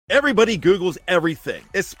Everybody Googles everything,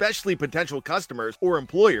 especially potential customers or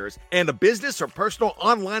employers, and a business or personal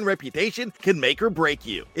online reputation can make or break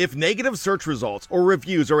you. If negative search results or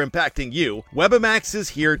reviews are impacting you, Webamax is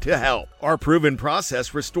here to help. Our proven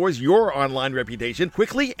process restores your online reputation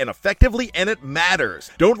quickly and effectively, and it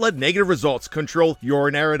matters. Don't let negative results control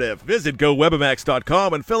your narrative. Visit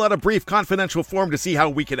GoWebamax.com and fill out a brief confidential form to see how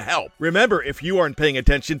we can help. Remember, if you aren't paying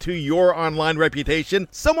attention to your online reputation,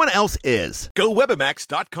 someone else is.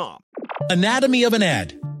 GoWebamax.com. Anatomy of an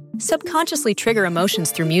ad. Subconsciously trigger emotions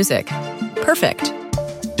through music. Perfect.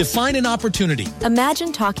 Define an opportunity.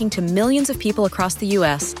 Imagine talking to millions of people across the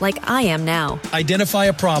U.S. like I am now. Identify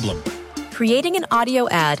a problem. Creating an audio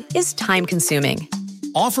ad is time-consuming.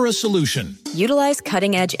 Offer a solution. Utilize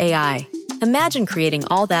cutting-edge AI. Imagine creating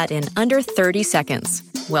all that in under 30 seconds.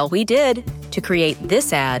 Well, we did to create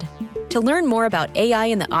this ad. To learn more about AI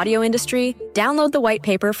in the audio industry, download the white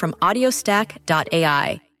paper from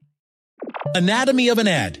audiostack.ai. Anatomy of an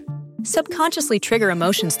ad. Subconsciously trigger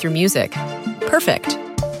emotions through music. Perfect.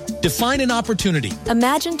 Define an opportunity.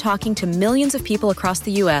 Imagine talking to millions of people across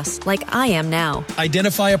the U.S. like I am now.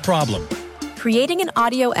 Identify a problem. Creating an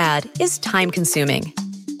audio ad is time-consuming.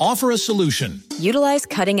 Offer a solution. Utilize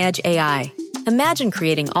cutting-edge AI. Imagine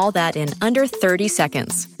creating all that in under 30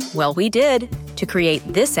 seconds. Well, we did to create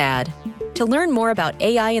this ad. To learn more about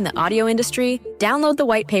AI in the audio industry, download the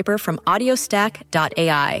white paper from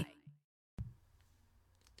audiostack.ai.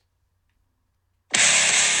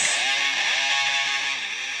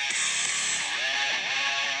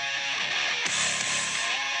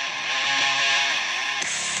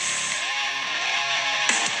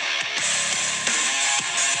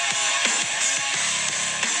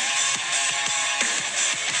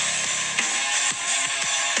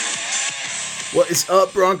 What is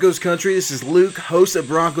up, Broncos country? This is Luke, host of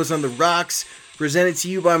Broncos on the Rocks, presented to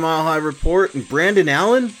you by Mile High Report. And Brandon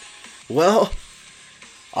Allen? Well,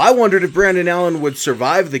 I wondered if Brandon Allen would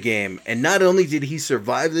survive the game. And not only did he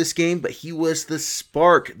survive this game, but he was the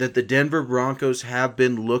spark that the Denver Broncos have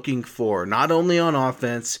been looking for. Not only on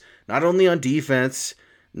offense, not only on defense,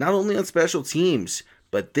 not only on special teams,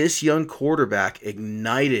 but this young quarterback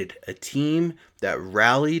ignited a team that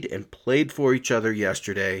rallied and played for each other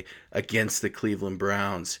yesterday against the Cleveland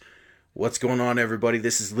Browns. What's going on, everybody?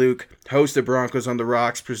 This is Luke, host of Broncos on the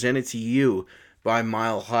Rocks, presented to you by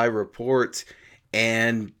Mile High Report.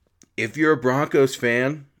 And if you're a Broncos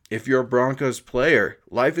fan, if you're a Broncos player,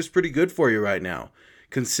 life is pretty good for you right now,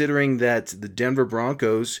 considering that the Denver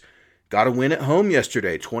Broncos got a win at home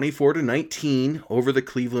yesterday, 24-19 over the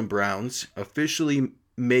Cleveland Browns, officially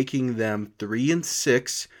making them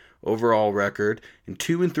 3-6 overall record and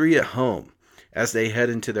 2-3 at home as they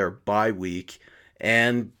head into their bye week.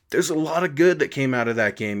 And there's a lot of good that came out of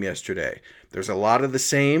that game yesterday. There's a lot of the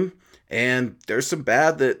same, and there's some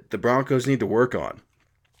bad that the Broncos need to work on.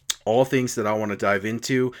 All things that I want to dive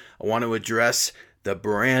into. I want to address the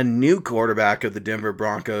brand new quarterback of the Denver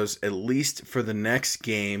Broncos, at least for the next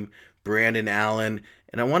game, Brandon Allen.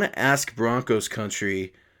 And I want to ask Broncos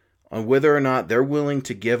country on whether or not they're willing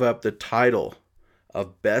to give up the title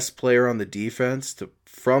of best player on the defense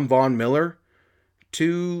from Von Miller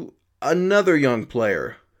to another young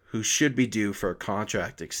player who should be due for a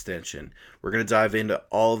contract extension. We're going to dive into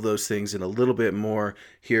all of those things and a little bit more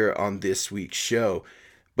here on this week's show.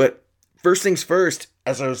 But first things first,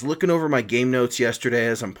 as I was looking over my game notes yesterday,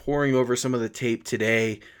 as I'm poring over some of the tape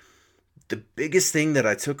today, the biggest thing that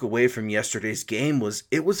I took away from yesterday's game was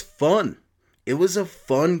it was fun. It was a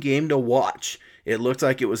fun game to watch. It looked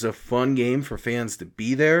like it was a fun game for fans to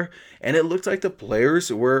be there, and it looked like the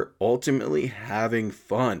players were ultimately having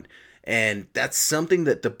fun. And that's something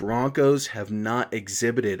that the Broncos have not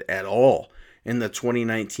exhibited at all in the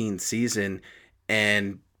 2019 season.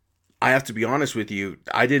 And I have to be honest with you,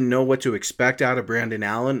 I didn't know what to expect out of Brandon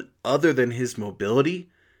Allen other than his mobility.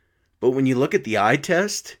 But when you look at the eye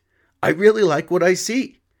test, I really like what I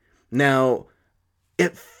see. Now,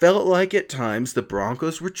 it felt like at times the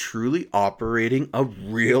Broncos were truly operating a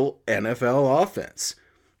real NFL offense.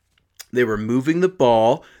 They were moving the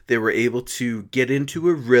ball, they were able to get into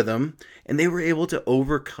a rhythm, and they were able to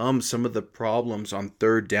overcome some of the problems on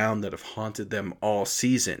third down that have haunted them all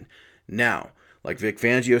season. Now, like Vic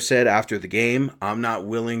Fangio said after the game, I'm not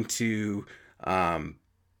willing to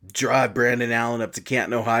drive Brandon Allen up to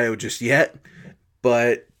Canton, Ohio just yet,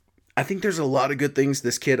 but I think there's a lot of good things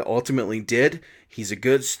this kid ultimately did. He's a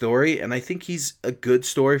good story, and I think he's a good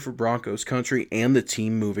story for Broncos country and the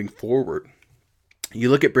team moving forward. You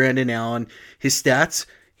look at Brandon Allen, his stats,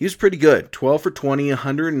 he was pretty good. 12 for 20,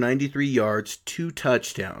 193 yards, 2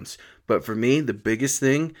 touchdowns. But for me, the biggest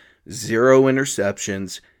thing, 0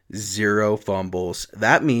 interceptions, 0 fumbles.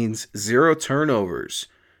 That means 0 turnovers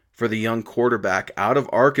for the young quarterback out of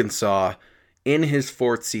Arkansas in his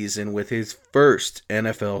 4th season with his first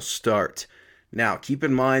NFL start. Now, keep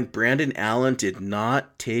in mind, Brandon Allen did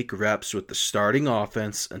not take reps with the starting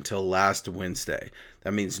offense until last Wednesday.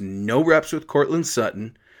 That means no reps with Courtland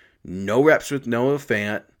Sutton, no reps with Noah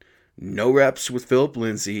Fant, no reps with Philip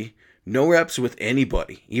Lindsay, no reps with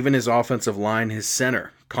anybody, even his offensive line, his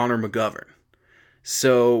center, Connor McGovern.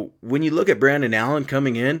 So when you look at Brandon Allen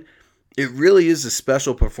coming in, it really is a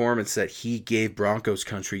special performance that he gave Broncos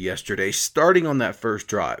country yesterday, starting on that first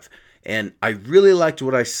drive. And I really liked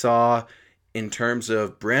what I saw in terms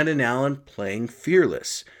of Brandon Allen playing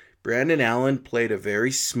fearless. Brandon Allen played a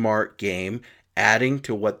very smart game, adding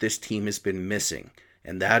to what this team has been missing,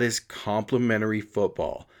 and that is complementary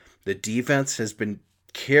football. The defense has been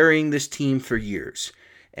carrying this team for years,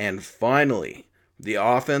 and finally, the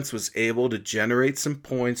offense was able to generate some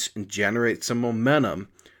points and generate some momentum,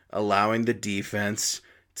 allowing the defense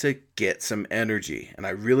to get some energy. And I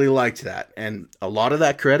really liked that. And a lot of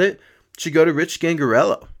that credit should go to Rich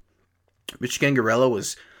Scangarello. Rich Scangarello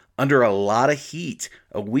was under a lot of heat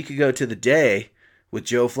a week ago to the day with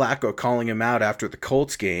Joe Flacco calling him out after the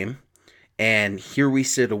Colts game. And here we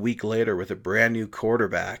sit a week later with a brand new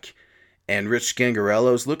quarterback. And Rich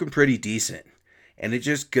Scangarello's looking pretty decent. And it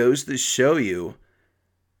just goes to show you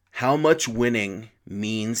how much winning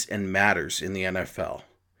means and matters in the NFL.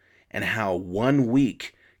 And how 1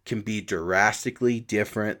 week can be drastically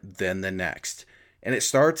different than the next. And it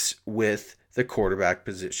starts with the quarterback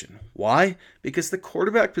position. Why? Because the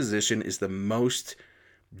quarterback position is the most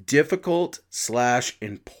difficult /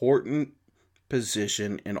 important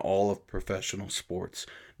position in all of professional sports.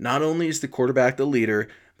 Not only is the quarterback the leader,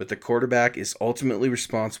 but the quarterback is ultimately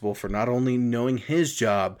responsible for not only knowing his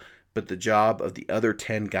job, but the job of the other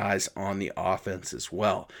 10 guys on the offense as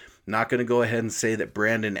well. I'm not going to go ahead and say that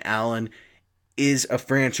Brandon Allen is a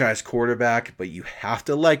franchise quarterback, but you have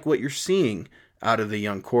to like what you're seeing out of the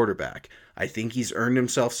young quarterback. I think he's earned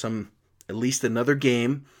himself at least another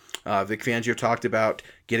game. Vic Fangio talked about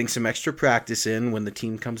getting some extra practice in when the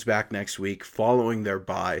team comes back next week following their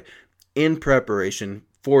bye in preparation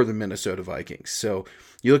for the Minnesota Vikings. So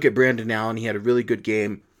you look at Brandon Allen, he had a really good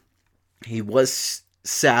game. He was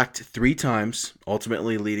sacked 3 times,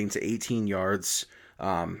 ultimately leading to 18 yards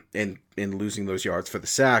and losing those yards for the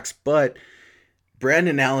sacks. But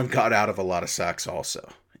Brandon Allen got out of a lot of sacks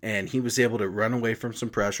also. And he was able to run away from some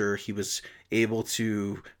pressure. He was able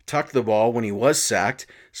to tuck the ball when he was sacked,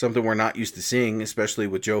 something we're not used to seeing, especially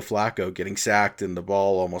with Joe Flacco getting sacked and the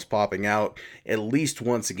ball almost popping out at least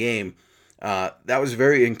once a game. That was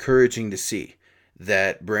very encouraging to see,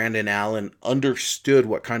 that Brandon Allen understood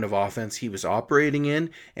what kind of offense he was operating in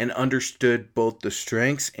and understood both the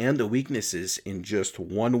strengths and the weaknesses in just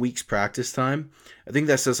 1 week's practice time. I think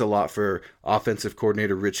that says a lot for offensive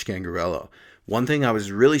coordinator Rich Scangarello. One thing I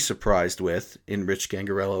was really surprised with in Rich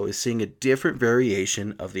Scangarello is seeing a different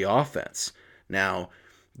variation of the offense. Now,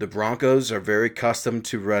 the Broncos are very accustomed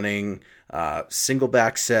to running single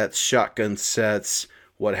back sets, shotgun sets,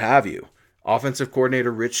 what have you. Offensive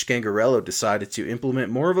coordinator Rich Scangarello decided to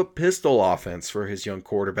implement more of a pistol offense for his young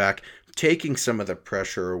quarterback, taking some of the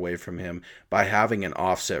pressure away from him by having an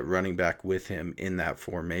offset running back with him in that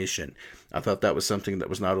formation. I thought that was something that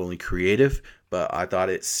was not only creative, but I thought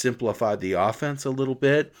it simplified the offense a little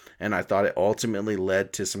bit, and I thought it ultimately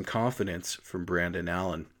led to some confidence from Brandon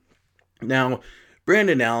Allen. Now,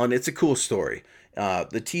 Brandon Allen, it's a cool story.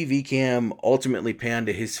 The TV cam ultimately panned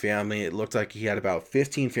to his family. It looked like he had about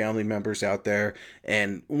 15 family members out there.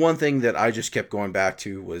 And one thing that I just kept going back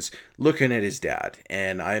to was looking at his dad.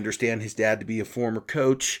 And I understand his dad to be a former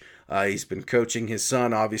coach. He's been coaching his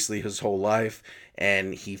son, obviously, his whole life.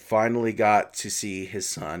 And he finally got to see his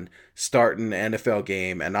son start an NFL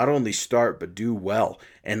game and not only start, but do well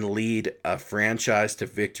and lead a franchise to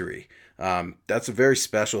victory. That's a very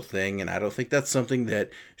special thing, and I don't think that's something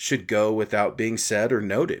that should go without being said or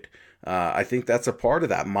noted. I think that's a part of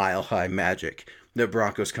that mile-high magic that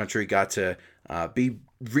Broncos country got to be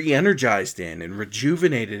re-energized in and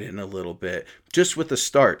rejuvenated in a little bit just with the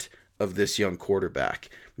start of this young quarterback.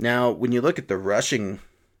 Now, when you look at the rushing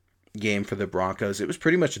game for the Broncos, it was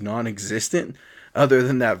pretty much non-existent other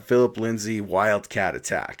than that Philip Lindsay wildcat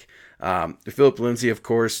attack. Philip Lindsay, of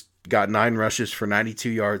course, got 9 rushes for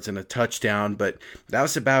 92 yards and a touchdown, but that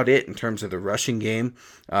was about it in terms of the rushing game.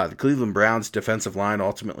 The Cleveland Browns defensive line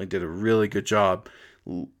ultimately did a really good job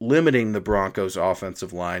limiting the Broncos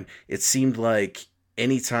offensive line. It seemed like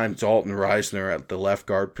anytime Dalton Reisner at the left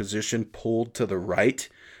guard position pulled to the right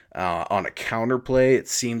on a counter play, it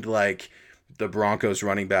seemed like the Broncos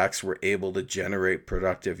running backs were able to generate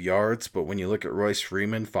productive yards. But when you look at Royce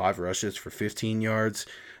Freeman, 5 rushes for 15 yards,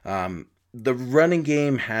 the running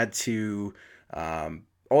game had to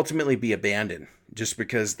ultimately be abandoned just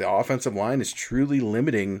because the offensive line is truly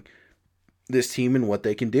limiting this team and what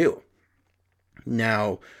they can do.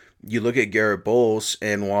 Now, you look at Garrett Bowles,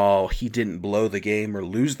 and while he didn't blow the game or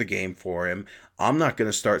lose the game for him, I'm not going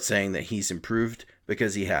to start saying that he's improved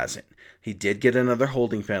because he hasn't. He did get another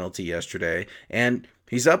holding penalty yesterday, and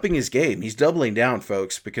he's upping his game. He's doubling down,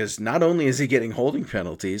 folks, because not only is he getting holding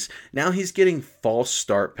penalties, now he's getting false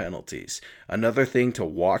start penalties. Another thing to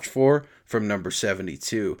watch for from number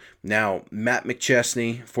 72. Now, Matt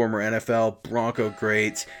McChesney, former NFL Bronco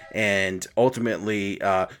great, and ultimately,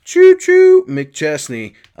 choo-choo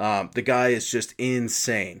McChesney, the guy is just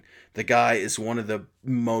insane. The guy is one of the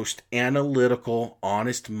most analytical,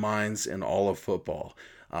 honest minds in all of football.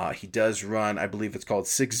 He does run, I believe it's called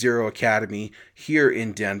 6-0 Academy here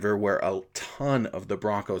in Denver, where a ton of the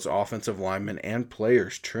Broncos offensive linemen and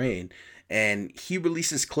players train. And he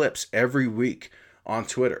releases clips every week on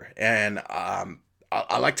Twitter. And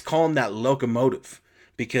I like to call him that locomotive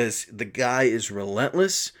because the guy is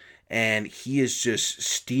relentless and he is just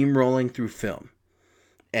steamrolling through film.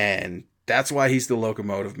 And that's why he's the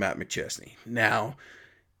locomotive, Matt McChesney. Now,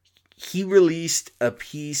 he released a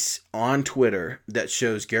piece on Twitter that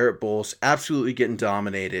shows Garrett Bowles absolutely getting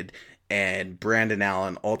dominated and Brandon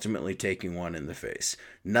Allen ultimately taking one in the face.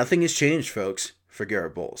 Nothing has changed, folks, for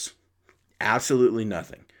Garrett Bowles. Absolutely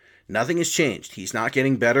nothing. Nothing has changed. He's not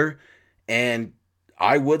getting better, and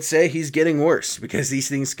I would say he's getting worse because these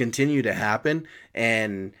things continue to happen,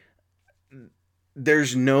 and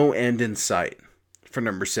there's no end in sight for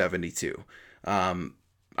number 72.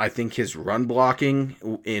 I think his run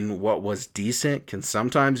blocking in what was decent can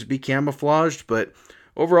sometimes be camouflaged, but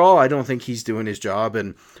overall, I don't think he's doing his job,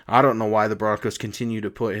 and I don't know why the Broncos continue to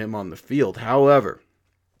put him on the field. However,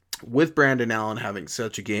 with Brandon Allen having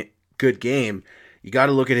such a good game, you got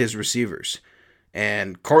to look at his receivers.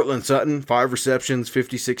 And Courtland Sutton, 5 receptions,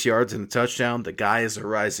 56 yards, and a touchdown. The guy is a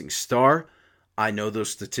rising star. I know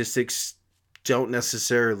those statistics don't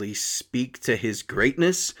necessarily speak to his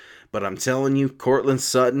greatness, but I'm telling you, Courtland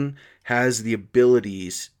Sutton has the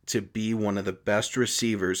abilities to be one of the best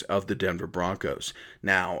receivers of the Denver Broncos.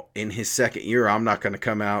 Now, in his second year, I'm not going to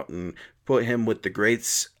come out and put him with the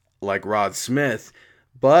greats like Rod Smith,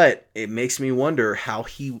 but it makes me wonder how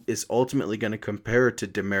he is ultimately going to compare to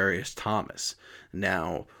Demaryius Thomas.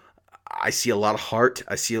 Now, I see a lot of heart,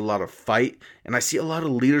 I see a lot of fight, and I see a lot of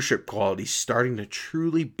leadership qualities starting to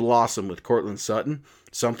truly blossom with Courtland Sutton.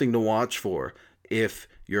 Something to watch for if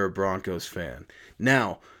you're a Broncos fan.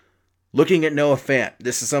 Now, looking at Noah Fant,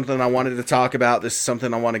 this is something I wanted to talk about. This is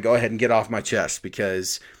something I want to go ahead and get off my chest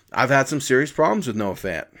because I've had some serious problems with Noah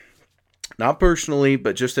Fant. Not personally,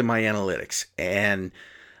 but just in my analytics. And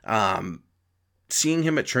seeing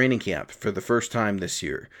him at training camp for the first time this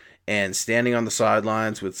year and standing on the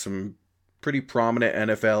sidelines with some pretty prominent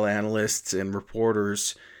NFL analysts and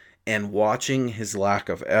reporters and watching his lack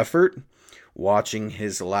of effort, watching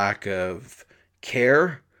his lack of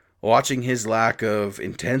care, watching his lack of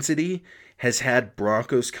intensity has had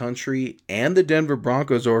Broncos country and the Denver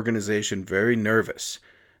Broncos organization very nervous.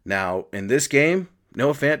 Now, in this game,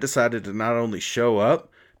 Noah Fant decided to not only show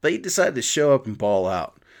up, but he decided to show up and ball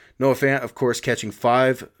out. Noah Fant, of course, catching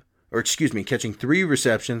 3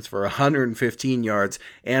 receptions for 115 yards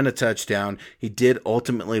and a touchdown. He did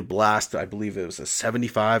ultimately blast, I believe it was a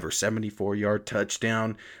 75 or 74 yard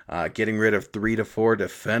touchdown, getting rid of 3 to 4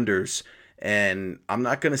 defenders. And I'm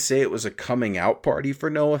not going to say it was a coming out party for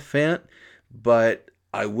Noah Fant, but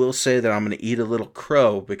I will say that I'm going to eat a little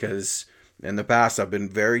crow because in the past I've been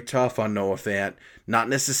very tough on Noah Fant, not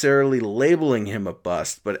necessarily labeling him a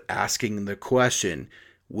bust, but asking the question,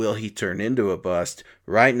 will he turn into a bust?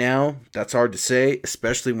 Right now, that's hard to say,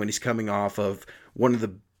 especially when he's coming off of one of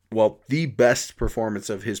the best performance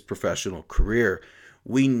of his professional career.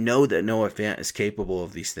 We know that Noah Fant is capable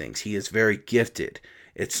of these things. He is very gifted.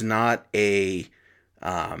 It's not a,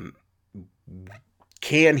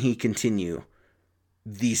 can he continue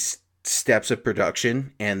these steps of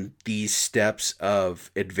production and these steps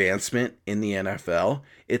of advancement in the NFL?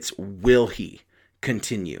 It's will he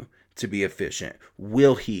continue to be efficient?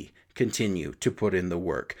 Will he continue to put in the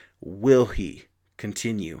work? Will he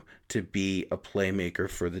continue to be a playmaker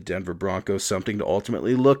for the Denver Broncos? Something to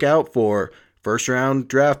ultimately look out for. First round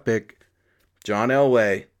draft pick, John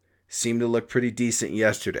Elway, seemed to look pretty decent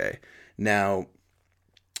yesterday. Now,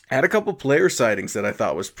 had a couple player sightings that I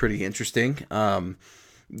thought was pretty interesting.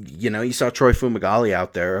 You saw Troy Fumagalli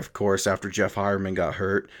out there, of course, after Jeff Hireman got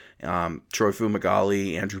hurt. Troy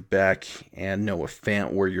Fumagalli, Andrew Beck, and Noah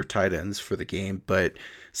Fant were your tight ends for the game, but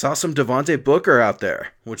saw some Devontae Booker out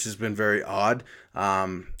there, which has been very odd.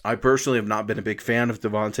 I personally have not been a big fan of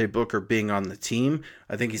Devontae Booker being on the team.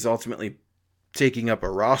 I think he's ultimately taking up a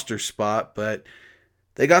roster spot, but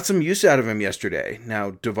they got some use out of him yesterday.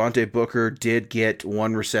 Now, Devontae Booker did get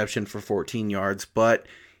one reception for 14 yards, but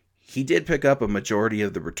he did pick up a majority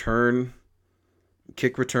of the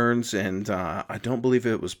kick returns, and I don't believe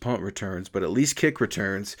it was punt returns, but at least kick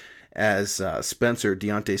returns, as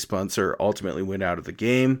Deontay Spencer ultimately went out of the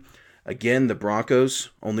game. Again, the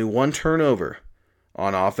Broncos, only one turnover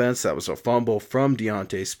on offense. That was a fumble from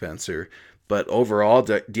Deontay Spencer. But overall,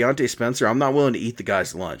 Deontay Spencer, I'm not willing to eat the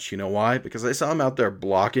guy's lunch. You know why? Because I saw him out there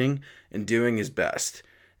blocking and doing his best.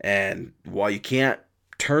 And while you can't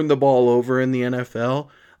turn the ball over in the NFL,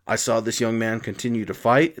 I saw this young man continue to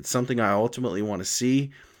fight. It's something I ultimately want to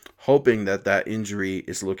see, hoping that injury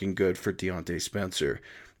is looking good for Deontay Spencer.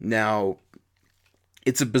 Now,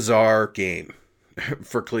 it's a bizarre game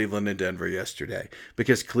for Cleveland and Denver yesterday,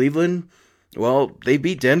 because Cleveland, well, they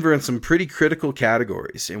beat Denver in some pretty critical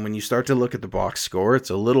categories. And when you start to look at the box score, it's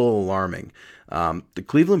a little alarming. The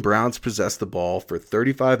Cleveland Browns possessed the ball for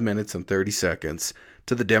 35 minutes and 30 seconds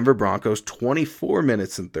to the Denver Broncos 24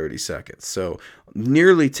 minutes and 30 seconds. So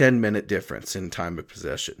nearly 10-minute difference in time of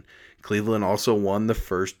possession. Cleveland also won the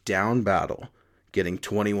first down battle, getting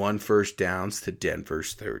 21 first downs to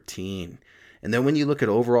Denver's 13. And then when you look at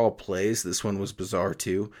overall plays, this one was bizarre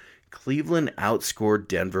too. Cleveland outscored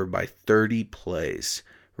Denver by 30 plays,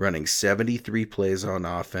 running 73 plays on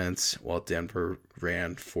offense, while Denver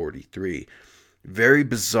ran 43. Very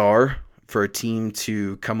bizarre for a team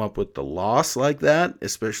to come up with the loss like that,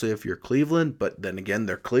 especially if you're Cleveland, but then again,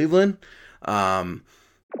 they're Cleveland.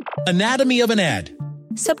 Anatomy of an ad.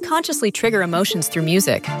 Subconsciously trigger emotions through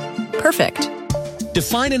music. Perfect.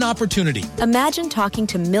 Define an opportunity. Imagine talking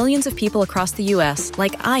to millions of people across the U.S.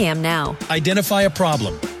 like I am now. Identify a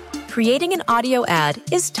problem. Creating an audio ad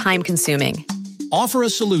is time-consuming. Offer a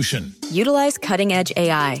solution. Utilize cutting-edge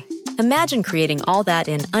AI. Imagine creating all that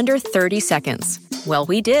in under 30 seconds. Well,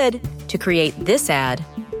 we did, to create this ad.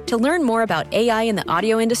 To learn more about AI in the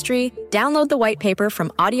audio industry, download the white paper from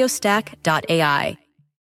audiostack.ai.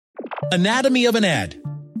 Anatomy of an ad.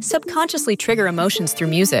 Subconsciously trigger emotions through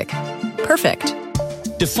music. Perfect.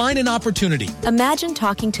 Define an opportunity. Imagine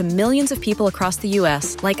talking to millions of people across the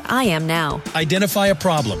U.S. like I am now. Identify a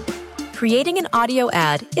problem. Creating an audio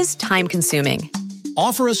ad is time-consuming.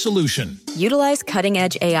 Offer a solution. Utilize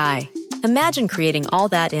cutting-edge AI. Imagine creating all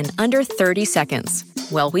that in under 30 seconds.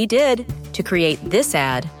 Well, we did, to create this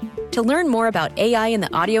ad. To learn more about AI in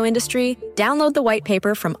the audio industry, download the white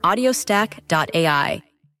paper from audiostack.ai.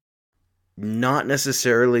 Not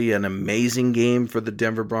necessarily an amazing game for the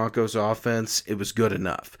Denver Broncos offense. It was good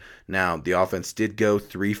enough. Now, the offense did go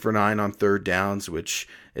 3 for 9 on third downs, which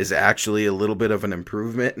is actually a little bit of an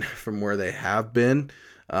improvement from where they have been.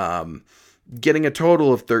 Getting a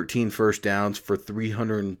total of 13 first downs for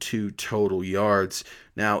 302 total yards.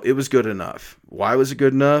 Now, it was good enough. Why was it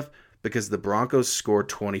good enough? Because the Broncos scored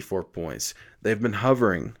 24 points. They've been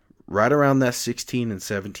hovering right around that 16 and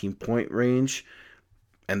 17 point range,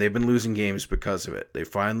 and they've been losing games because of it. They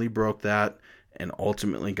finally broke that and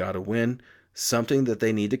ultimately got a win, something that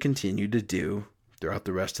they need to continue to do throughout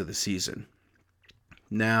the rest of the season.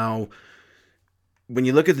 Now, when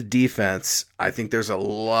you look at the defense, I think there's a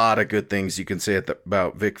lot of good things you can say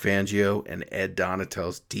about Vic Fangio and Ed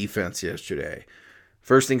Donatell's defense yesterday.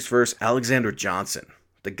 First things first, Alexander Johnson.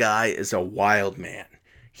 The guy is a wild man.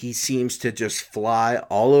 He seems to just fly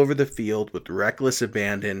all over the field with reckless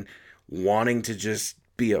abandon, wanting to just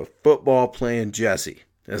be a football playing Jesse,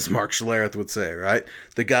 as Mark Schlereth would say, right?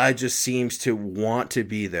 The guy just seems to want to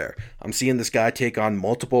be there. I'm seeing this guy take on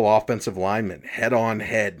multiple offensive linemen, head on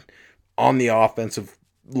the offensive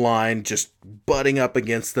line, just butting up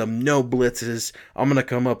against them, no blitzes. I'm going to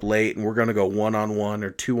come up late and we're going to go 1-on-1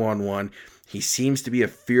 or 2-on-1. He seems to be a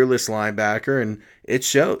fearless linebacker, and it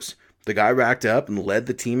shows. The guy racked up and led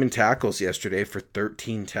the team in tackles yesterday for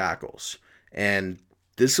 13 tackles. And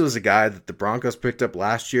this was a guy that the Broncos picked up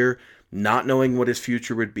last year, not knowing what his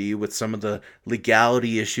future would be with some of the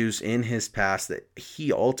legality issues in his past that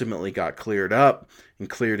he ultimately got cleared up and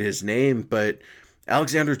cleared his name. But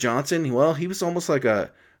Alexander Johnson, well, he was almost like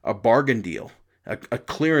a bargain deal, a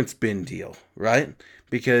clearance bin deal, right?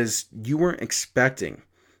 Because you weren't expecting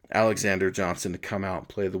Alexander Johnson to come out and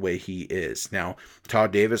play the way he is. Now,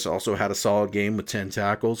 Todd Davis also had a solid game with 10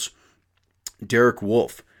 tackles. Derek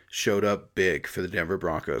Wolfe showed up big for the Denver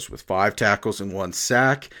Broncos with 5 tackles and 1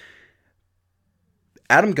 sack.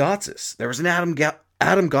 Adam Gotsis. There was an Adam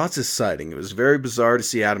Gotsis sighting. It was very bizarre to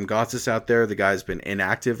see Adam Gotsis out there. The guy's been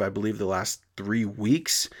inactive, I believe, the last 3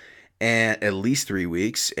 weeks, and at least 3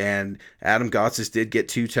 weeks. And Adam Gotsis did get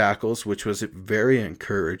 2 tackles, which was very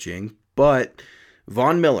encouraging. But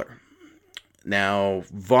Von Miller. Now,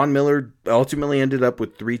 Von Miller ultimately ended up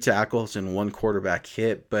with 3 tackles and 1 quarterback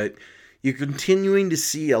hit, but you're continuing to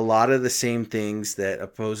see a lot of the same things that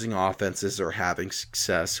opposing offenses are having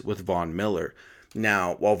success with Von Miller.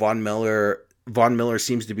 Now, while Von Miller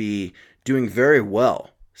seems to be doing very well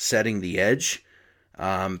setting the edge,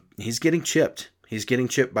 he's getting chipped. He's getting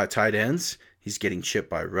chipped by tight ends. He's getting chipped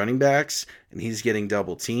by running backs, and he's getting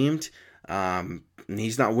double teamed. And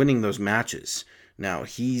he's not winning those matches. Now,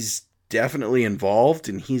 he's definitely involved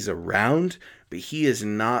and he's around, but he is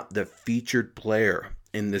not the featured player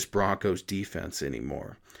in this Broncos defense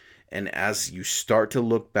anymore. And as you start to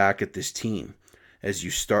look back at this team, as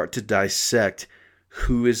you start to dissect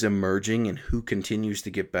who is emerging and who continues to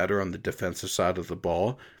get better on the defensive side of the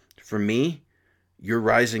ball, for me, your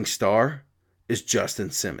rising star is Justin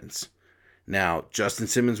Simmons. Now, Justin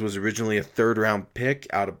Simmons was originally a 3rd-round pick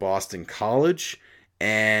out of Boston College,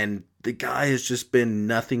 and the guy has just been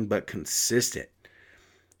nothing but consistent.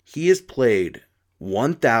 He has played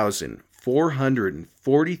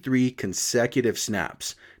 1,443 consecutive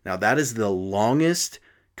snaps. Now, that is the longest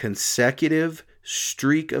consecutive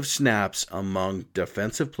streak of snaps among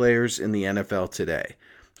defensive players in the NFL today.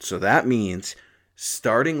 So that means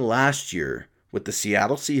starting last year with the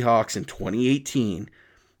Seattle Seahawks in 2018,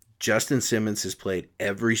 Justin Simmons has played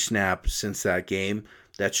every snap since that game.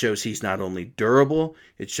 That shows he's not only durable,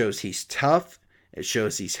 it shows he's tough, it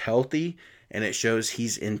shows he's healthy, and it shows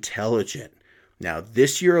he's intelligent. Now,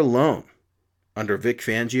 this year alone, under Vic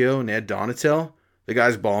Fangio and Ed Donatel, the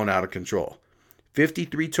guy's balling out of control.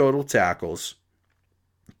 53 total tackles,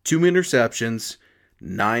 2 interceptions,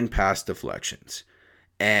 9 pass deflections.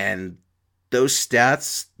 And those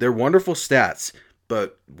stats, they're wonderful stats,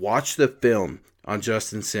 but watch the film on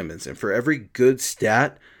Justin Simmons. And for every good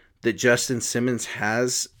stat that Justin Simmons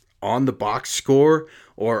has on the box score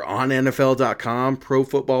or on NFL.com, Pro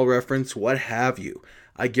Football Reference, what have you,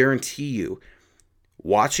 I guarantee you,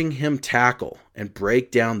 watching him tackle and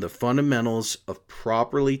break down the fundamentals of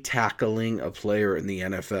properly tackling a player in the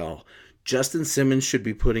NFL, Justin Simmons should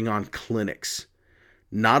be putting on clinics,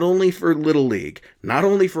 not only for Little League, not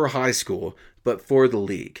only for high school, but for the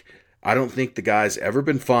league. I don't think the guy's ever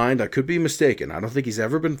been fined. I could be mistaken. I don't think he's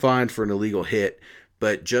ever been fined for an illegal hit,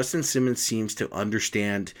 but Justin Simmons seems to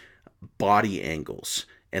understand body angles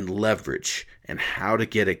and leverage and how to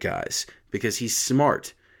get at guys because he's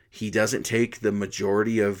smart. He doesn't take the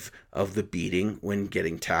majority of the beating when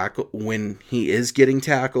he is getting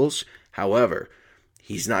tackles. However,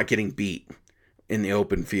 he's not getting beat in the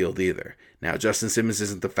open field either. Now, Justin Simmons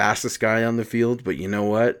isn't the fastest guy on the field, but you know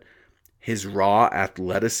what? His raw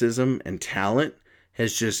athleticism and talent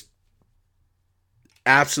has just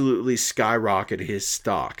absolutely skyrocketed his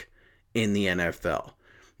stock in the NFL.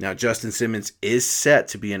 Now, Justin Simmons is set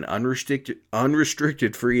to be an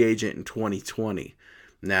unrestricted free agent in 2020.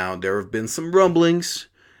 Now, there have been some rumblings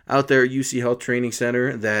out there at UC Health Training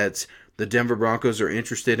Center that the Denver Broncos are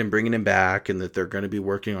interested in bringing him back and that they're going to be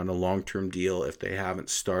working on a long-term deal if they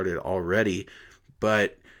haven't started already.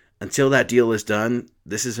 But until that deal is done,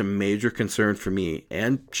 this is a major concern for me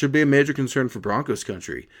and should be a major concern for Broncos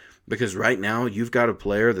country because right now you've got a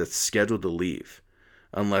player that's scheduled to leave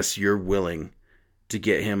unless you're willing to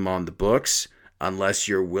get him on the books, unless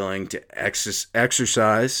you're willing to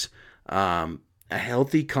exercise a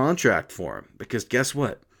healthy contract for him. Because guess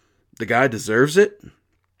what? The guy deserves it.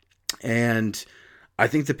 And I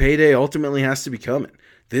think the payday ultimately has to be coming.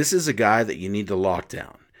 This is a guy that you need to lock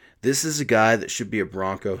down. This is a guy that should be a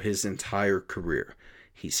Bronco his entire career.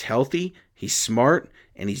 He's healthy, he's smart,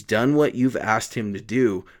 and he's done what you've asked him to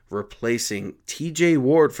do, replacing TJ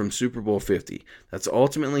Ward from Super Bowl 50. That's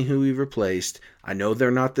ultimately who he replaced. I know they're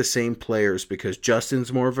not the same players because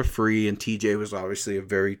Justin's more of a free and TJ was obviously a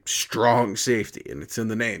very strong safety, and it's in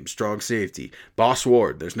the name, strong safety. Boss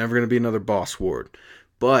Ward. There's never going to be another Boss Ward.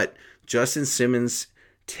 But Justin Simmons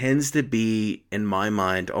tends to be, in my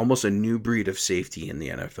mind, almost a new breed of safety in the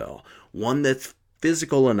NFL. One that's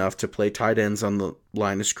physical enough to play tight ends on the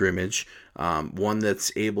line of scrimmage. One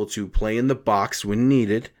that's able to play in the box when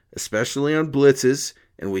needed, especially on blitzes.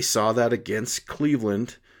 And we saw that against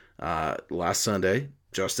Cleveland last Sunday.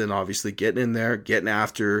 Justin obviously getting in there, getting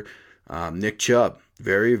after Nick Chubb.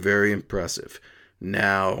 Very, very impressive.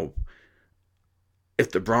 Now,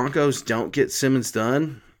 if the Broncos don't get Simmons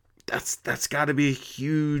done, that's got to be a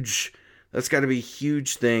huge That's got to be a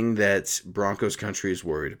huge thing that Broncos country is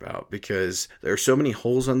worried about, because there are so many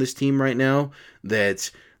holes on this team right now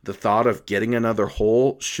that the thought of getting another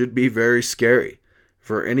hole should be very scary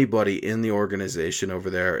for anybody in the organization over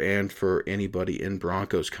there and for anybody in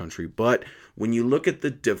Broncos country. But when you look at the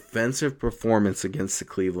defensive performance against the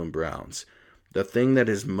Cleveland Browns, the thing that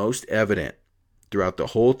is most evident throughout the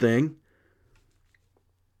whole thing,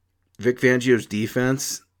 Vic Fangio's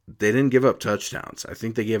defense, they didn't give up touchdowns. I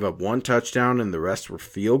think they gave up one touchdown and the rest were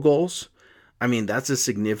field goals. I mean, that's a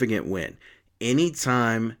significant win.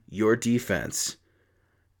 Anytime your defense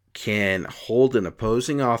can hold an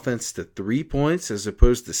opposing offense to 3 points as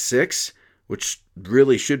opposed to 6, which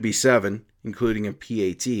really should be 7, including a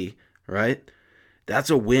PAT, right? That's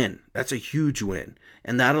a win. That's a huge win.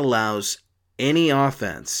 And that allows any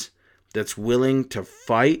offense that's willing to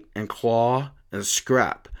fight and claw and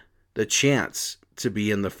scrap the chance to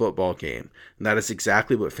be in the football game. And that is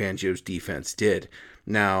exactly what Fangio's defense did.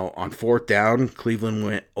 Now, on fourth down, Cleveland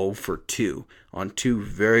went 0 for 2 on 2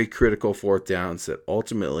 very critical fourth downs that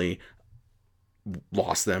ultimately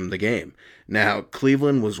lost them the game. Now,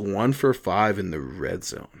 Cleveland was 1 for 5 in the red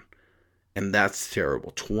zone. And that's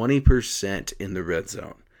terrible. 20% in the red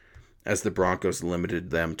zone as the Broncos limited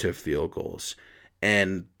them to field goals.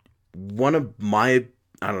 And one of my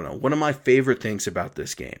favorite things about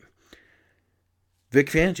this game, Vic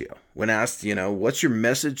Fangio, when asked, what's your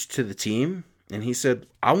message to the team? And he said,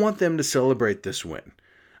 I want them to celebrate this win.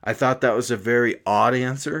 I thought that was a very odd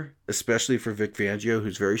answer, especially for Vic Fangio,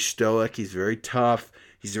 who's very stoic. He's very tough.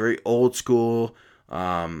 He's very old school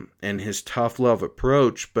in his tough love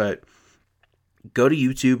approach. But go to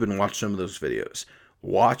YouTube and watch some of those videos.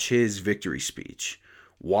 Watch his victory speech.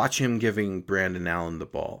 Watch him giving Brandon Allen the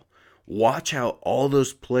ball. Watch how all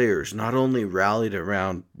those players not only rallied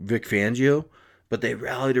around Vic Fangio, but they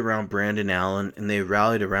rallied around Brandon Allen and they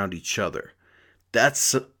rallied around each other.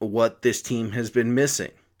 That's what this team has been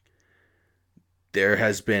missing. There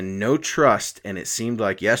has been no trust, and it seemed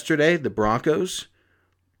like yesterday, the Broncos,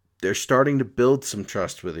 they're starting to build some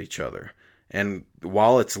trust with each other. And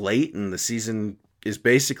while it's late and the season is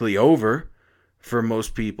basically over for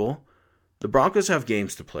most people, the Broncos have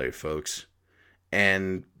games to play, folks.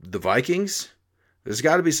 And the Vikings, there's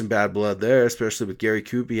got to be some bad blood there, especially with Gary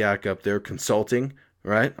Kubiak up there consulting,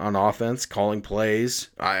 right, on offense, calling plays.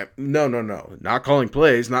 No, not calling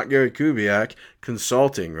plays, not Gary Kubiak,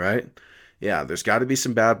 consulting, right? Yeah, there's got to be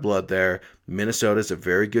some bad blood there. Minnesota's a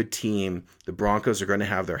very good team. The Broncos are going to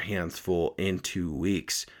have their hands full in 2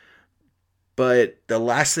 weeks. But the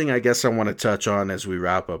last thing I guess I want to touch on as we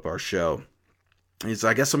wrap up our show is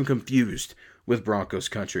I guess I'm confused with Broncos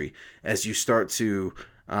country as you start to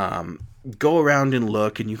go around and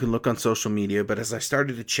look, and you can look on social media, but as I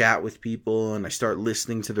started to chat with people and I start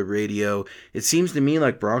listening to the radio, it seems to me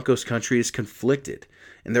like Broncos country is conflicted,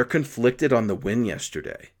 and they're conflicted on the win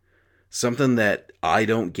yesterday. Something that I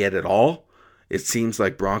don't get at all. It seems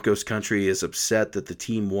like Broncos country is upset that the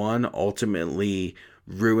team won, ultimately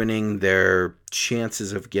ruining their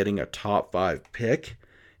chances of getting a top 5 pick.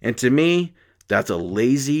 And to me, that's a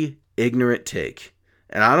lazy, ignorant take.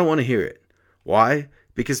 And I don't want to hear it. Why?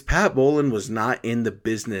 Because Pat Bowlen was not in the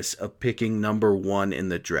business of picking number 1 in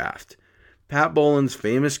the draft. Pat Bowlen's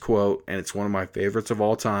famous quote, and it's one of my favorites of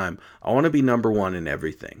all time, I want to be number 1 in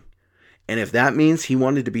everything. And if that means he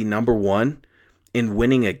wanted to be number 1 in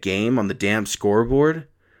winning a game on the damn scoreboard,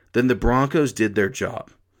 then the Broncos did their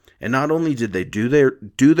job. And not only did they do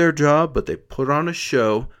their job, but they put on a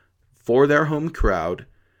show for their home crowd.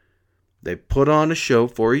 They put on a show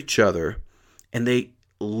for each other, and they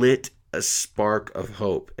lit a spark of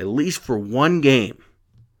hope, at least for one game.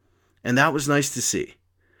 And that was nice to see.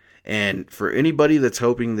 And for anybody that's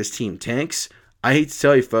hoping this team tanks, I hate to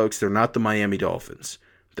tell you folks, they're not the Miami Dolphins.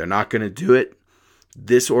 They're not going to do it.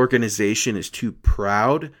 This organization is too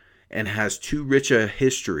proud and has too rich a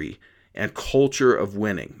history and culture of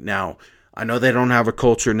winning. Now, I know they don't have a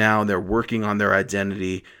culture now and they're working on their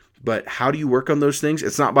identity, but how do you work on those things?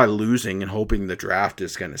 It's not by losing and hoping the draft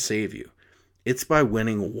is going to save you. It's by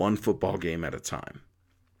winning one football game at a time.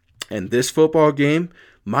 And this football game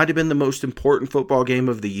might have been the most important football game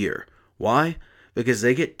of the year. Why? Because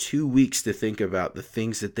they get 2 weeks to think about the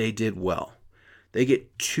things that they did well. They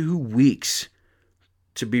get 2 weeks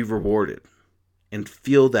to be rewarded and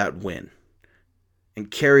feel that win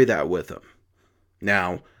and carry that with them.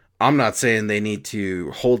 Now, I'm not saying they need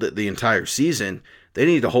to hold it the entire season. They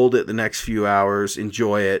need to hold it the next few hours,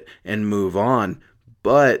 enjoy it, and move on.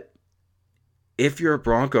 But if you're a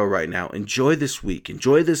Bronco right now, enjoy this week,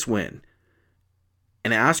 enjoy this win,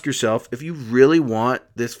 and ask yourself if you really want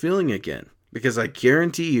this feeling again. Because I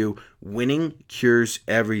guarantee you, winning cures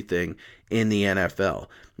everything in the NFL.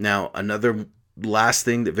 Now, another last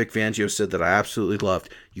thing that Vic Fangio said that I absolutely loved,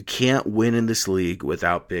 you can't win in this league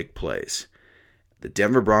without big plays. The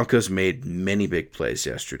Denver Broncos made many big plays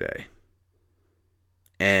yesterday.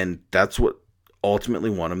 And that's what ultimately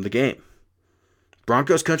won them the game.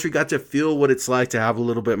 Broncos country got to feel what it's like to have a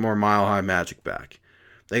little bit more Mile High magic back.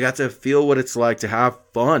 They got to feel what it's like to have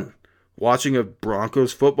fun watching a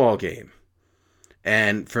Broncos football game.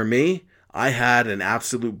 And for me, I had an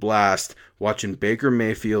absolute blast watching Baker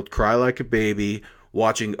Mayfield cry like a baby,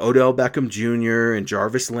 watching Odell Beckham Jr. and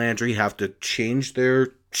Jarvis Landry have to change their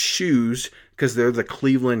shoes because they're the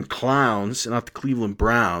Cleveland Clowns, not the Cleveland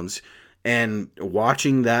Browns, and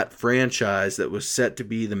watching that franchise that was set to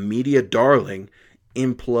be the media darling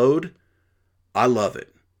implode. I love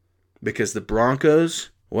it. Because the Broncos,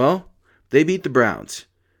 well, they beat the Browns.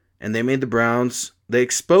 And they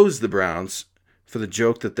exposed the Browns for the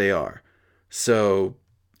joke that they are. So,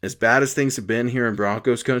 as bad as things have been here in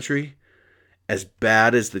Broncos country, as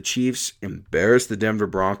bad as the Chiefs embarrassed the Denver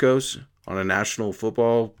Broncos on a national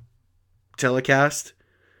football telecast,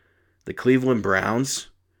 the Cleveland Browns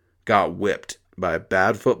got whipped by a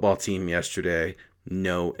bad football team yesterday.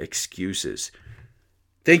 No excuses.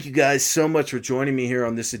 Thank you guys so much for joining me here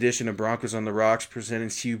on this edition of Broncos on the Rocks,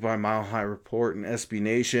 presented to you by Mile High Report and SB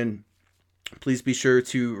Nation. Please be sure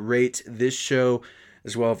to rate this show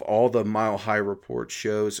as well as all the Mile High Report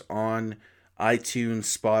shows on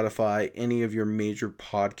iTunes, Spotify, any of your major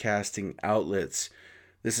podcasting outlets.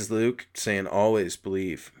 This is Luke saying always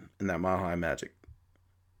believe in that Mile High magic.